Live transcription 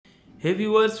Hey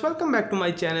viewers, welcome back to my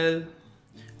channel.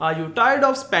 Are you tired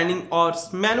of spending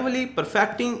hours manually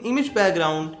perfecting image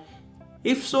background?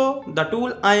 If so, the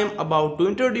tool I am about to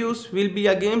introduce will be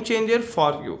a game changer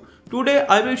for you. Today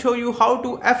I will show you how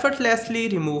to effortlessly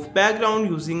remove background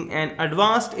using an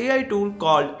advanced AI tool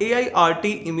called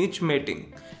Aiarty image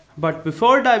mating. But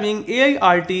before diving,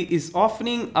 Aiarty is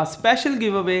offering a special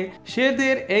giveaway. Share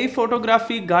their AI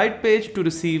photography guide page to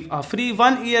receive a free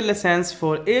 1-year license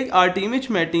for Aiarty image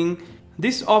mating.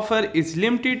 This offer is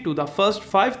limited to the first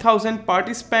 5,000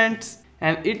 participants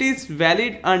and it is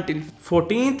valid until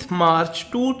 14th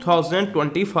March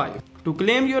 2025. To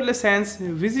claim your license,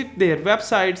 visit their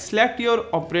website, select your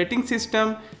operating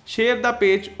system, share the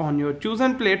page on your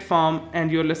chosen platform and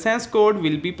your license code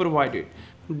will be provided.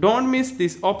 Don't miss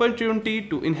this opportunity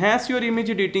to enhance your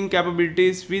image editing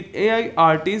capabilities with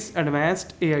Aiarty's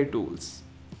advanced AI tools.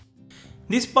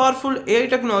 This powerful AI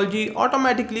technology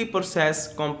automatically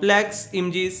processes complex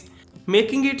images,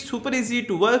 making it super easy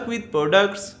to work with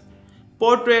products,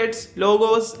 portraits,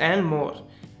 logos, and more.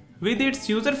 With its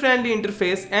user-friendly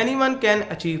interface, anyone can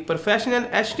achieve professional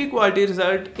HD quality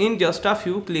result in just a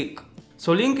few clicks.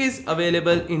 So link is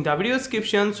available in the video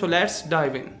description, so let's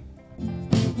dive in.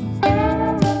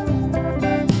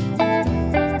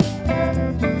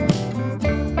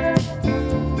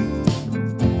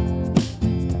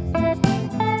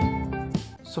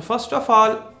 So first of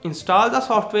all, install the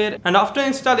software and after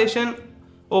installation,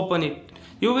 open it.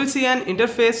 You will see an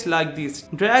interface like this.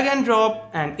 Drag and drop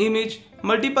an image,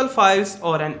 multiple files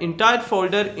or an entire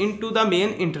folder into the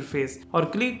main interface or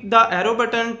click the arrow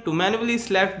button to manually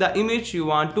select the image you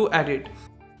want to edit.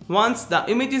 Once the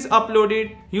image is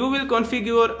uploaded, you will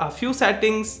configure a few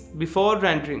settings before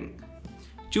rendering.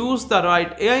 Choose the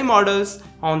right AI models.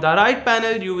 On the right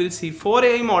panel, you will see 4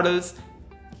 AI models: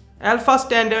 Alpha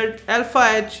Standard, Alpha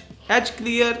Edge, Edge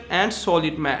Clear and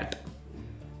Solid Matte.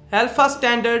 Alpha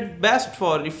Standard best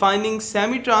for refining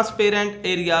semi-transparent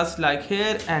areas like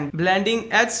hair and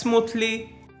blending edge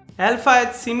smoothly. Alpha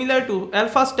Edge similar to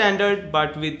Alpha Standard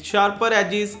but with sharper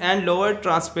edges and lower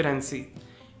transparency.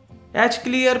 Edge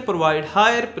Clear provide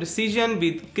higher precision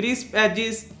with crisp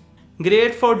edges,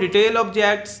 great for detail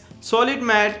objects. Solid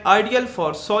Matte ideal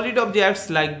for solid objects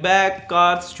like bag,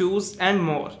 cars, shoes and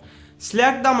more.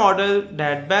 Select the model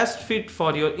that best fit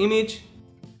for your image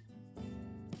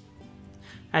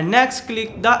and next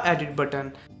click the edit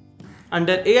button.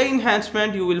 Under AI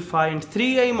enhancement you will find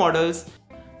 3 AI models: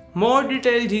 more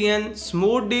detailed GN,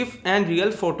 smooth diff and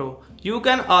real photo. You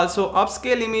can also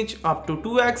upscale image up to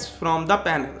 2x from the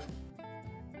panel.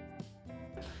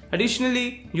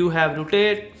 Additionally, you have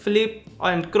rotate, flip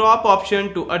and crop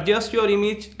option to adjust your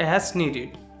image as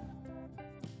needed.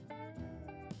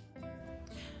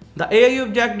 The AI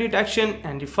object detection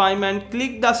and refinement,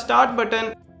 click the start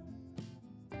button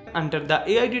under the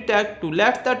AI detect to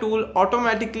let the tool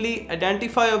automatically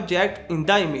identify object in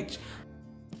the image.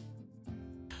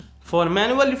 For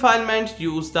manual refinements,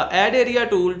 use the add area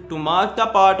tool to mark the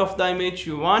part of the image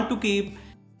you want to keep.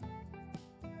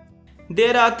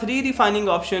 There are 3 refining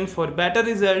options for better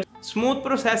results: smooth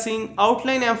processing,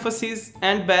 outline emphasis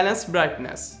and balanced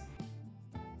brightness.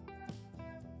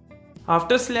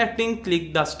 After selecting,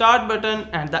 click the start button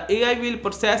and the AI will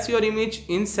process your image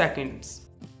in seconds.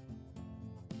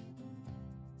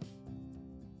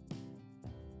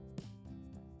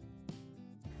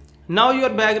 Now your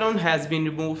background has been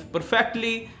removed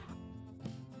perfectly.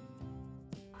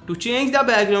 To change the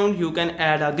background, you can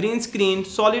add a green screen,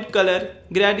 solid color,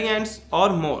 gradients or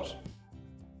more.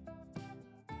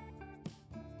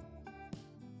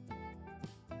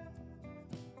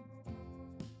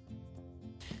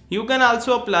 You can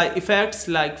also apply effects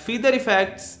like feather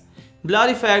effects, blur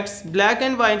effects, black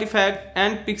and white effect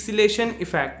and pixelation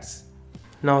effects.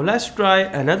 Now let's try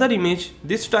another image.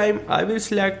 This time I will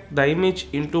select the image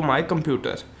into my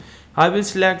computer. I will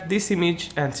select this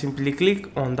image and simply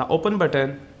click on the open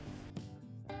button.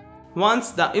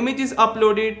 Once the image is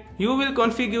uploaded, you will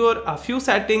configure a few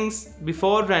settings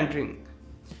before rendering.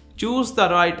 Choose the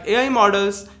right AI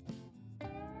models: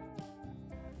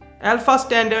 Alpha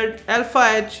Standard, Alpha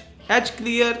Edge, Edge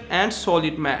Clear and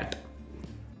Solid Matte.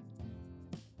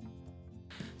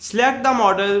 Select the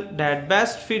model that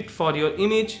best fit for your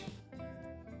image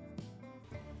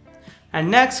and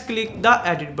next click the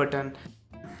edit button.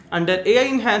 Under AI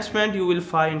enhancement you will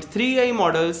find 3 AI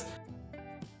models.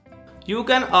 You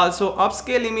can also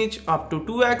upscale image up to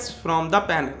 2x from the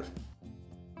panel.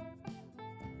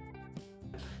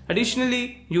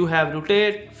 Additionally, you have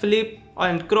rotate, flip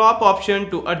and crop option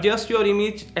to adjust your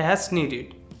image as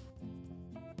needed.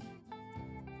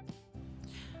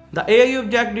 The AI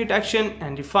object detection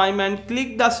and refinement,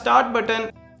 click the start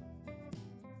button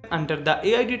under the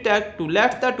Aiarty tag to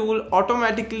let the tool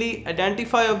automatically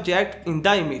identify object in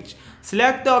the image.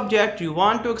 Select the object you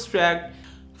want to extract.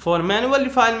 For manual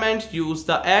refinement, use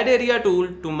the Add Area tool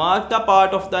to mark the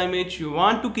part of the image you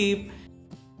want to keep.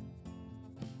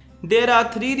 There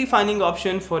are 3 refining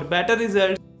options for better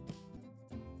results.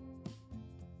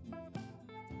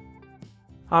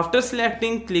 After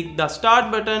selecting, click the Start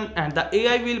button and the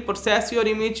AI will process your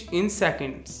image in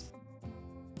seconds.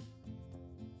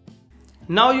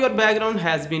 Now your background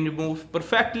has been removed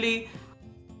perfectly.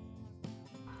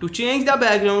 To change the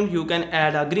background, you can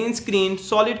add a green screen,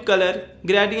 solid color,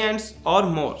 gradients or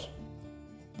more.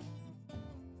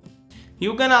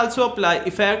 You can also apply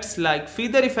effects like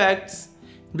feather effects,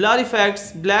 blur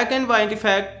effects, black and white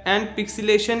effect and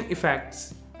pixelation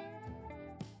effects.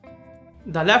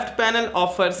 The left panel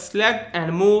offers select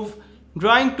and move,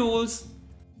 drawing tools,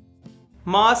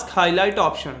 mask, highlight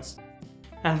options.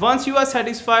 And once you are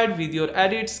satisfied with your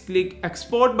edits, click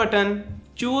Export button,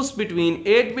 choose between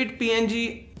 8-bit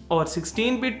PNG or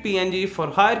 16-bit PNG for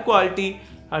higher quality,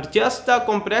 adjust the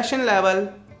compression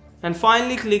level and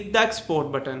finally click the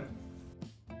Export button.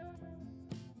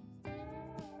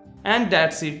 And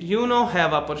that's it, you now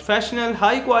have a professional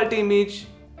high quality image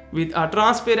with a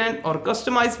transparent or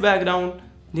customized background.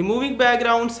 Removing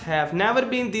backgrounds have never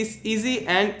been this easy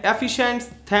and efficient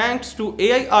thanks to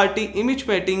Aiarty image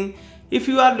mating. If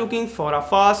you are looking for a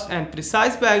fast and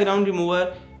precise background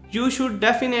remover, you should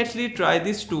definitely try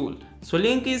this tool. So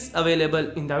link is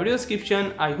available in the video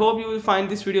description. I hope you will find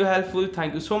this video helpful.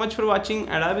 Thank you so much for watching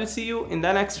and I will see you in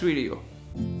the next video.